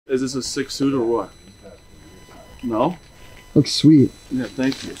Is this a 6 suit or what? No? Looks sweet. Yeah,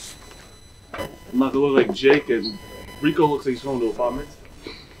 thank you. I'm not gonna look like Jake and Rico looks like he's going to apartments.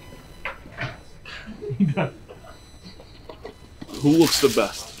 Who looks the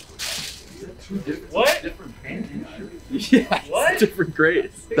best? What? Yeah, what? Different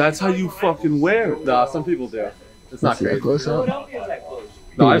grades. That's how you fucking wear it. Nah, some people do. It's not great. Close up. Philadelphia's that close.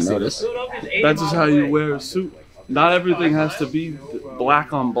 No, I've seen this. Philadelphia's 80 That's just how miles you away. wear a suit. Not everything has to be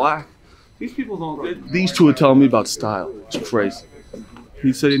black on black. These people don't. These two are telling me about style. It's crazy.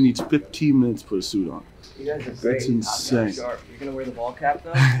 He said he needs 15 minutes to put a suit on. You guys are That's great. insane. You're gonna wear the ball cap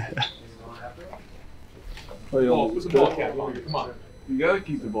though? Oh, Put the ball cap on. Come on. You gotta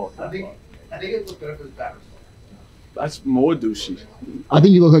keep the ball cap on. I think it looks better for his back. That's more douchey. I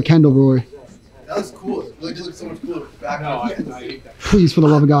think you look like Kendall Roy. That was cool. It looked so much cooler back. No, I hate that. Please, for the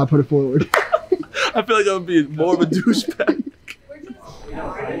love of God, put it forward. I feel like I'm being more of a douchebag.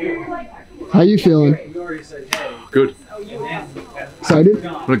 How you feeling? Good. Excited?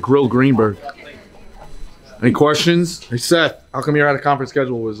 I'm gonna grill Greenberg. Any questions? Hey Seth, how come your out of conference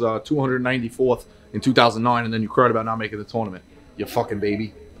schedule was 294th in 2009 and then you cried about not making the tournament? You fucking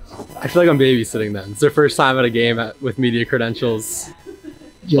baby. I feel like I'm babysitting them. It's their first time at a game with media credentials.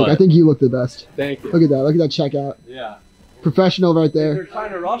 Jake, But- I think you look the best. Thank you. Look at that. Look at that checkout. Yeah. Professional right They're there.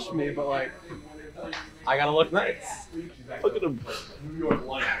 trying to rush me, but like, I gotta look nice. Look at him.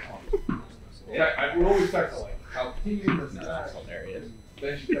 Yeah, we always text like how Hilarious.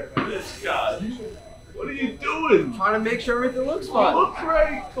 This guy. What are you doing? Trying to make sure everything looks Oh, look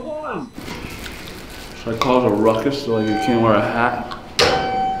great. Come on. Should I call it a ruckus so like you can't wear a hat?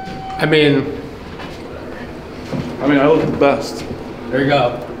 I mean, I look the best. there you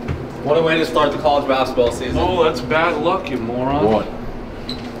go. What a way to start the college basketball season. Oh, that's bad luck, you moron. what?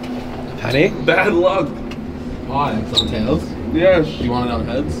 Penny? Bad luck. Why? It's on tails. Yes. You want it on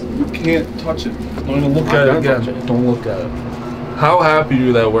heads? You can't touch it. Don't even look at it again. Don't look at it. How happy are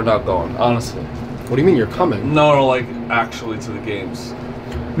you that we're not going, honestly? What do you mean you're coming? No, like actually to the games.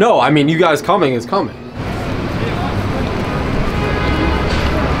 No, I mean you guys coming is coming.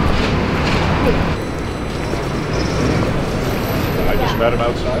 I just met him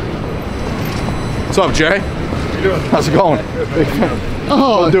outside. What's up, Jay? How you doing? How's it going?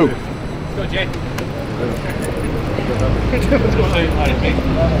 Oh, Dude. Go, Jay.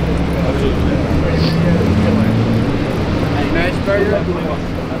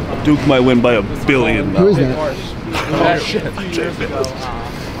 Duke might win by $1 billion. who is that? Oh, shit. I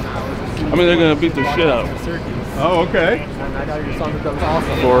mean, they're gonna beat the shit out of him. Oh, okay.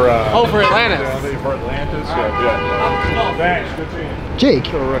 For For Atlantis. For Atlantis. Yeah. Thanks. Good seeing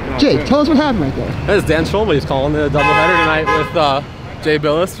you. Jake, tell us what happened right there. That is Dan Schulman. Calling the doubleheader tonight with Jay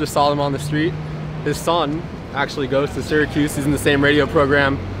Billis. Just saw him on the street. His son actually goes to Syracuse. He's in the same radio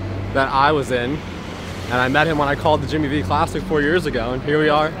program that I was in. And I met him when I called the Jimmy V Classic 4 years ago. And here we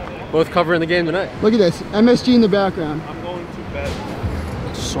are, both covering the game tonight. Look at this. MSG in the background. I'm going to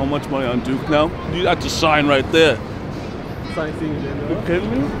bet so much money on Duke now. You got the sign right there. Exciting seeing you, Jay Billis. You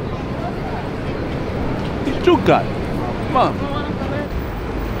kidding me? He's a Duke guy. Come on.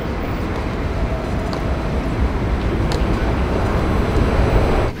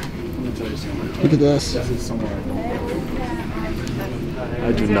 Look at this.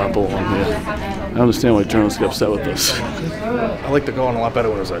 I do not belong here. I understand why journalists get upset with this. I like the going a lot better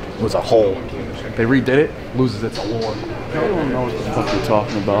when it was a hole. They redid it, loses its allure. I don't know what the fuck you're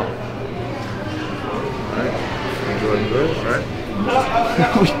talking about. Enjoying this, right?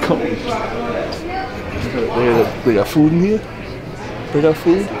 We going. They got food in here? They got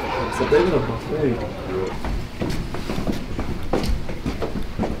food? So they got a buffet.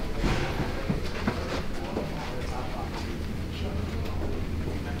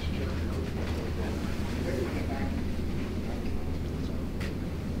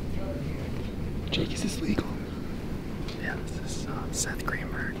 Jake, is this legal? Yeah, this is Seth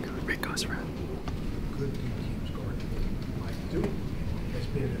Greenberg, Rico's friend. Good teams going. Like, dude, it's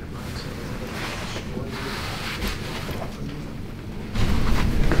been in a mindset.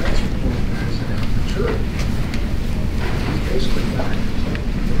 Sure. Basically, that.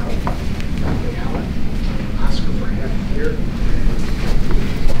 Oscar for half a year.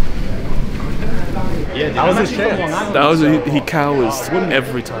 Yeah, that was his chance. That was he cowers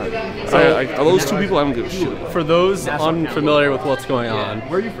every time. Those two people, I don't give a shit. For those unfamiliar with what's going on,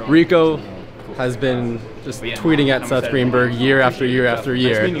 Rico has been just tweeting at Seth Greenberg year after year after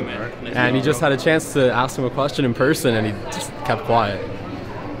year, and he just had a chance to ask him a question in person, and he just kept quiet.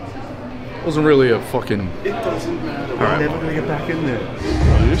 It wasn't really a fucking. It doesn't matter. We're never gonna get back in there.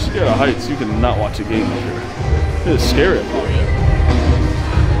 Bro, you're scared of heights. You cannot watch a game up here. It's scary.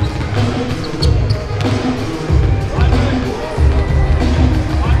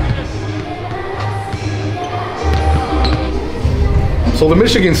 So the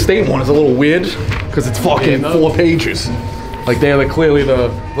Michigan State one is a little weird because it's fucking 4 pages. Like they're clearly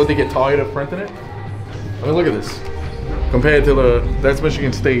what they get tired of printing it. I mean, look at this. Compared to that's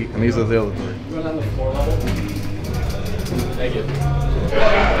Michigan State, and these are the other 3.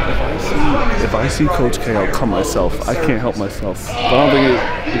 If I see Coach K, I'll come myself. I can't help myself. But I don't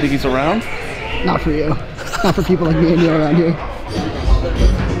think you think he's around? Not for you. Not for people like me and you around here.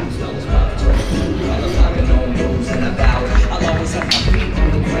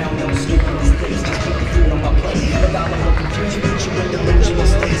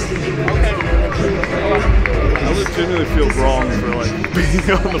 I legitimately feel wrong for like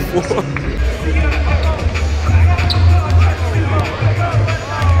being on the floor.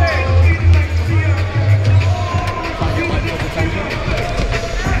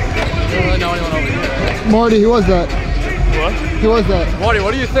 Marty, who was that? What? Who was that? Marty,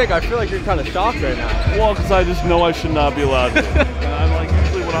 what do you think? I feel like you're kind of shocked right now. Well, because I just know I should not be allowed to. And I'm like,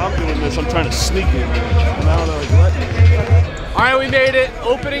 usually when I'm doing this, I'm trying to sneak in. And now they're like, what? All right, we made it.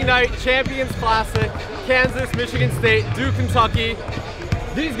 Opening night, Champions Classic, Kansas, Michigan State, Duke, Kentucky.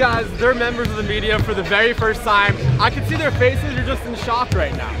 These guys, they're members of the media for the very first time. I can see their faces, you're just in shock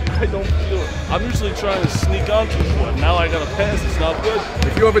right now. I don't feel it. I'm usually trying to sneak onto one. Now I gotta pass, it's not good.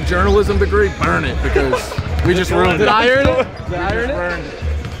 If you have a journalism degree, burn it because we just ruined it. Did I earn it? Did I earn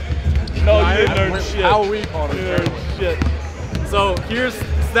it? No, you didn't earn shit. How weak on You didn't earn shit. So here's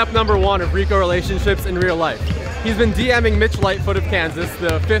step number 1 of Rico relationships in real life. He's been DMing Mitch Lightfoot of Kansas,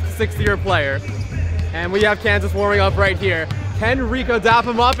 the 5th, 6th year player. And we have Kansas warming up right here. Can Rico dap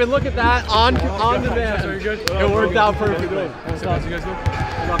him up? And look at that, on demand. Very good. It worked out perfectly. You guys good?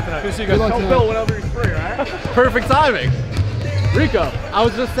 Good luck tonight. Good luck Tell tonight. Bill whenever he's free, right? Perfect timing. Rico, I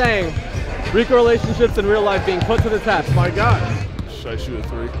was just saying, Rico relationships in real life being put to the test. My God. Should I shoot a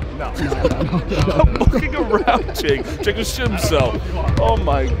 3? No. I'm looking around, Jake. Jake just shit himself. Oh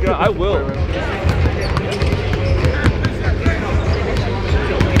my God, I will.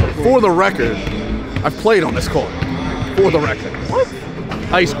 For the record, I've played on this court. For the record. What?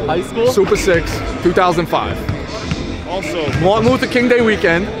 High school. High school? Super 6, 2005. Also, Martin Luther King Day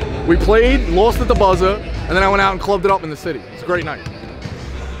weekend. We played, lost at the buzzer, and then I went out and clubbed it up in the city. It's a great night.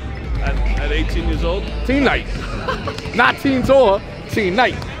 at 18 years old. Teen night. Not teen tour, teen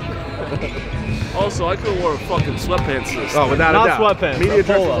night. Also, I could have wore fucking sweatpants to this. Oh, without Not a doubt. sweatpants, Media a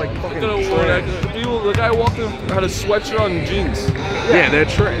dress is polo. like I fucking could have worn trash. that. People, the guy walked in had a sweatshirt on and jeans. Yeah, they're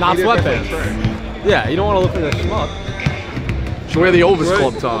trash. Not Media dress is sweatpants. trash. Yeah, you don't want to look like a schmuck. Should wear the Overs Right.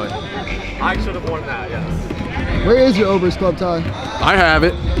 Club tie. I should have worn that, yes. Where is your Overs Club tie? I have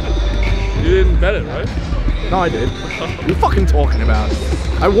it. You didn't bet it, right? No, I did. What are you fucking talking about?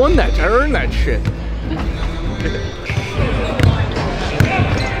 I won that. I earned that shit. You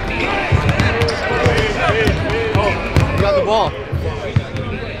got the ball.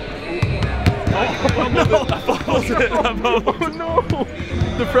 Oh no!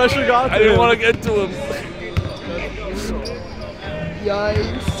 The pressure got to I didn't him. want to get to him.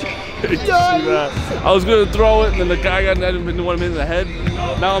 Yikes. You see that? I was gonna throw it, and then the guy got netted and one in the head.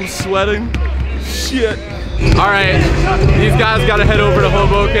 Now I'm sweating. Shit. All right, these guys got to head over to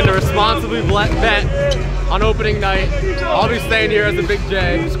Hoboken to responsibly bet on opening night. I'll be staying here as a Big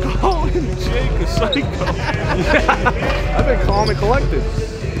J. He's calling Jake a psycho. I've been calm and collected.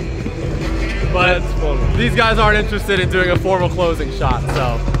 But these guys aren't interested in doing a formal closing shot,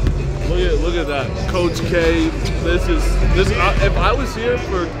 so. Look at that, Coach K. This. If I was here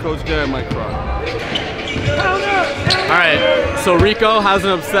for Coach K, I might cry. All right, so Rico has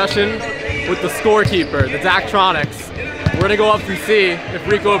an obsession with the scorekeeper, the Daktronics. We're gonna go up and see if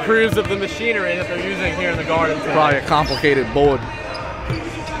Rico approves of the machinery that they're using here in the garden today. Probably a complicated board.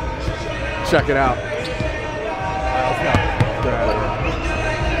 Check it out.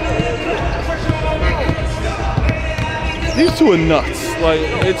 These two are nuts. Like,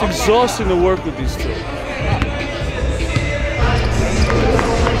 it's exhausting to work with these two.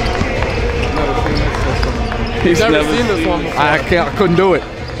 He's never seen this one before. I couldn't do it.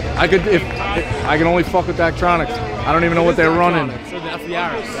 I can only fuck with Daktronics. I don't even know what they're running. So that's the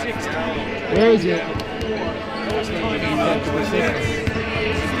arrow. Where is it?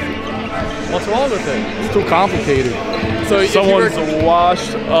 What's wrong with it? It's too complicated. So if you Someone's were,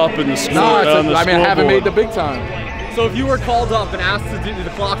 washed up in the score. No, on the I mean I haven't made the scoreboard. big time. so if you were called up and asked to do the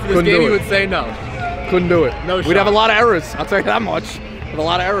clock for this Couldn't game, do you it. would say no. Couldn't do it. No We'd shot. have a lot of errors. I'll tell you that much. With a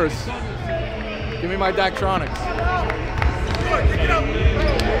lot of errors. Give me my Daktronics.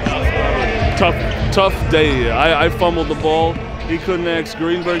 Tough day. I fumbled the ball. He couldn't ask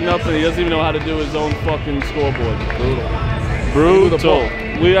Greenberg nothing. He doesn't even know how to do his own fucking scoreboard. Brutal.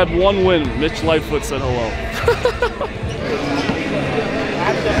 We had one win. Mitch Lightfoot said hello.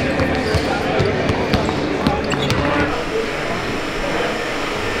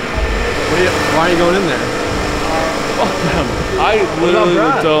 Why are you going in there? Fuck them. I literally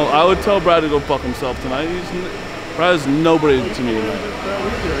would tell. I would tell Brad to go fuck himself tonight. Brad is nobody to me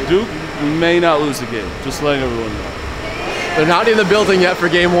tonight. Duke may not lose the game. Just letting everyone know. They're not in the building yet for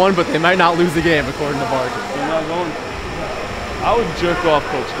game 1, but they might not lose the game according to Barker. They're not going. I would jerk off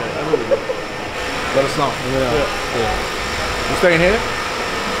Coach K. I really would. Let us know. Yeah. You staying here?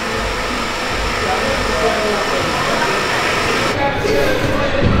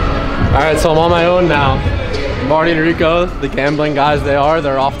 Alright, so I'm on my own now. Marty and Rico, the gambling guys they're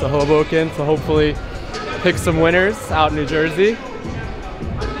off to Hoboken to hopefully pick some winners out in New Jersey.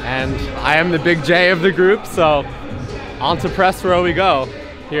 And I am the big J of the group, so on to press row we go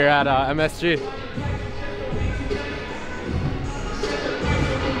here at MSG.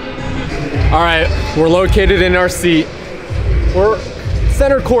 Alright, we're located in our seat. We're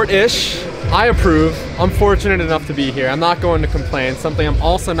center court-ish. I approve. I'm fortunate enough to be here. I'm not going to complain. Something I'm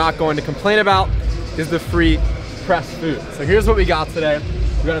also not going to complain about is the free press food. So here's what we got today.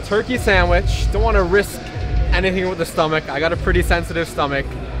 We got a turkey sandwich. Don't want to risk anything with the stomach. I got a pretty sensitive stomach.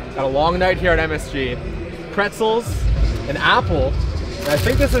 Got a long night here at MSG. Pretzels, an apple, and I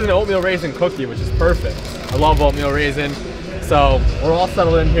think this is an oatmeal raisin cookie, which is perfect. I love oatmeal raisin. So we're all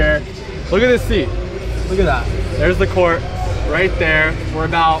settled in here. Look at this seat. Look at that. There's the court right there. We're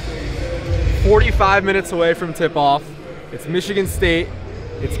about 45 minutes away from tip-off. It's Michigan State,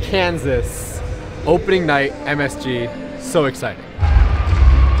 it's Kansas, opening night, MSG, so exciting.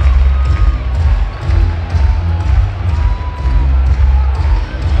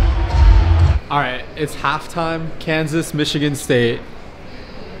 All right, it's halftime, Kansas, Michigan State.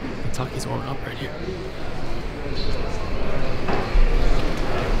 Kentucky's warming up right here.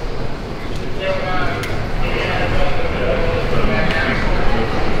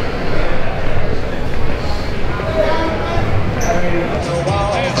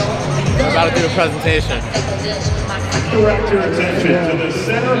 We're about to do a presentation. Direct your attention to the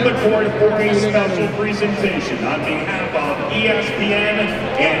center of the court for a special presentation on behalf of ESPN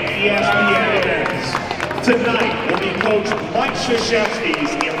and ESPN events. Tonight will be Coach Mike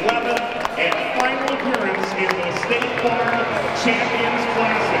Krzyzewski's 11th and final appearance in the State Farm Champions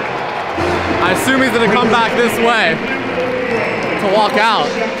Classic. I assume he's going to come back this way to walk out.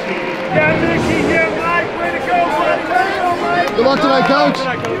 Yeah, Nicky, yeah, Mike, way to go, Mike. Good luck tonight, Coach.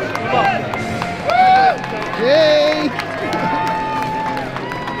 Yay!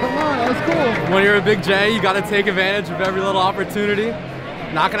 Come on, that was cool. When you're a big J, you got to take advantage of every little opportunity.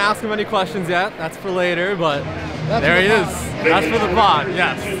 Not gonna ask him any questions yet. That's for later, but there he is. That's for the pod.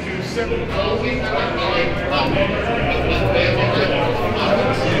 Yes. The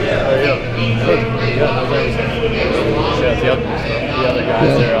other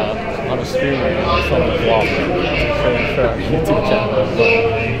guys are on a stream right now. It's on the vlog for our YouTube channel.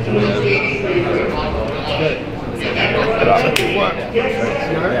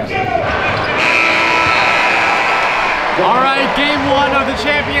 All right, game 1 of the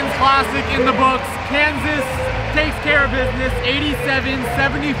Champions Classic in the books. Kansas takes care of business,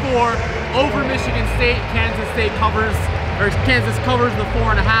 87-74 over Michigan State. Kansas covers the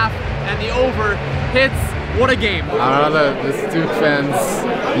 4.5, and the over hits. What a game! I don't know, this Duke fans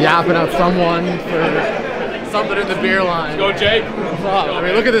yapping at someone for something in the beer line. Go, Jake. What's up? I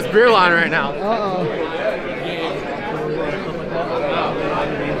mean, look at this beer line right now.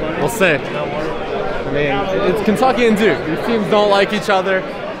 We'll see. I mean, it's Kentucky and Duke. These teams don't like each other.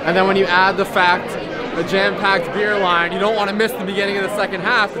 And then when you add the fact, a jam-packed beer line, you don't want to miss the beginning of the second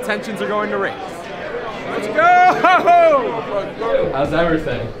half. The tensions are going to raise. Let's go! How's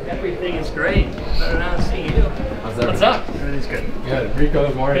everything? Everything is great. Better not see you. How's everything? What's up? Everything's good. Yeah, Rico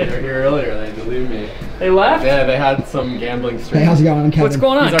and Marty were here earlier. They believe me. They left? Yeah, they had some gambling stream. Hey, how's it going? I'm Kevin. What's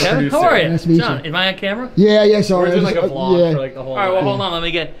going on, He's our Kevin? producer. How are you? Nice to meet you. John, am I on camera? Yeah, sorry. We're doing like a vlog for like the whole All right, well, night. hold on. Let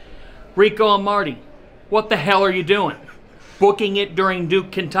me get Rico and Marty. What the hell are you doing? Booking it during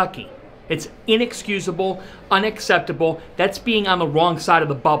Duke, Kentucky. It's inexcusable, unacceptable. That's being on the wrong side of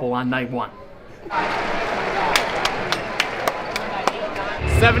the bubble on night 1.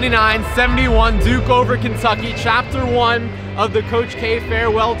 79-71, Duke over Kentucky. Chapter 1 of the Coach K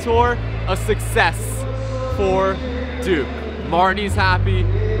Farewell Tour, a success for Duke. Marty's happy,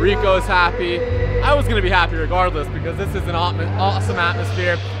 Rico's happy. I was gonna be happy regardless because this is an awesome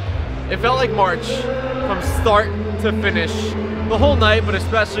atmosphere. It felt like March from start to finish. The whole night, but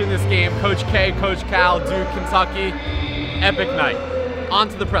especially in this game, Coach K, Coach Cal, Duke, Kentucky, epic night. On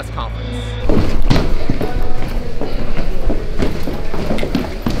to the press conference.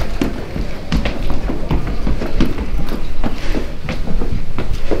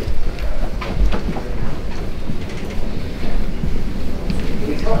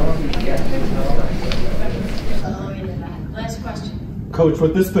 Last question. Coach,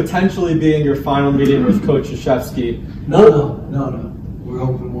 with this potentially being your final meeting with Coach Krzyzewski, No. We're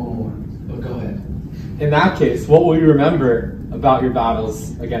hoping one more, but go ahead. in that case, what will you remember about your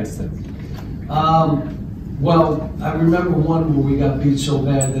battles against him? Well, I remember one where we got beat so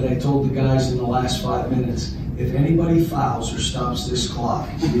bad that I told the guys in the last 5 minutes, if anybody fouls or stops this clock,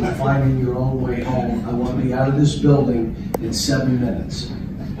 you're finding your own way home. I want to be out of this building in 7 minutes.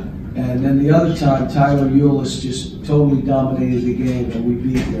 And then the other time, Tyler Eulis just totally dominated the game and we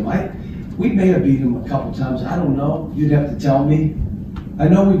beat him. We may have beat him a couple times. I don't know. You'd have to tell me. I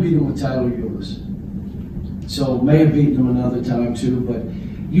know we beat him with Tyler Eulis. So may have beaten him another time too, but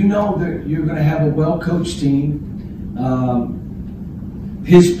you know that you're going to have a well-coached team.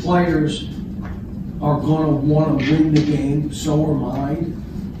 His players are going to want to win the game, so are mine.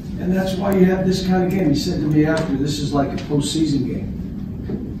 And that's why you have this kind of game. He said to me after, this is like a postseason game.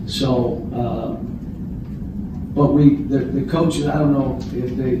 So, but the coaches, I don't know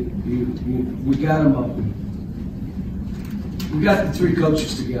if we got them up. We got the three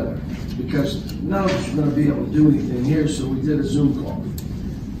coaches together because none of us were going to be able to do anything here, so we did a Zoom call.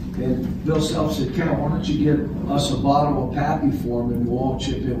 And Bill Self said, Cal, why don't you get us a bottle of Pappy for them and we'll all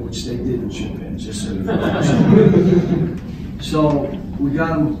chip in, which they didn't chip in, just so you know. So we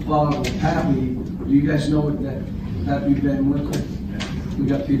got them a bottle of Pappy. Do you guys know what that Pappy Van Winkle? We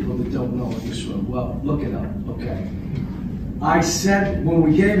got people that don't know in this room. Well, look it up, okay. I said, when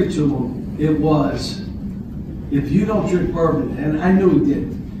we gave it to them, it was, if you don't drink bourbon, and I knew he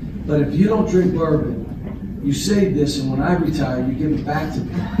didn't, but if you don't drink bourbon, you save this, and when I retire, you give it back to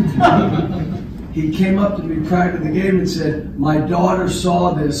me. He came up to me prior to the game and said, my daughter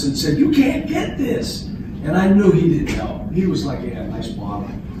saw this and said, you can't get this. And I knew he didn't know. He was like, yeah, nice bottle,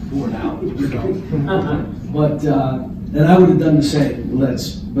 poured out, you know. But, and I would have done the same,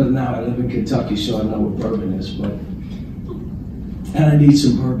 but now I live in Kentucky, so I know what bourbon is. But, and I need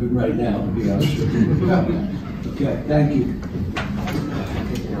some bourbon right now, to be honest with you. Okay, thank you.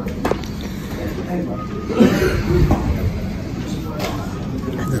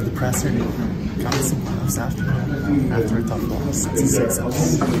 And then the presser got some laughs after a tough loss. It's a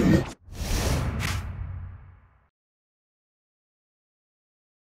 6-0.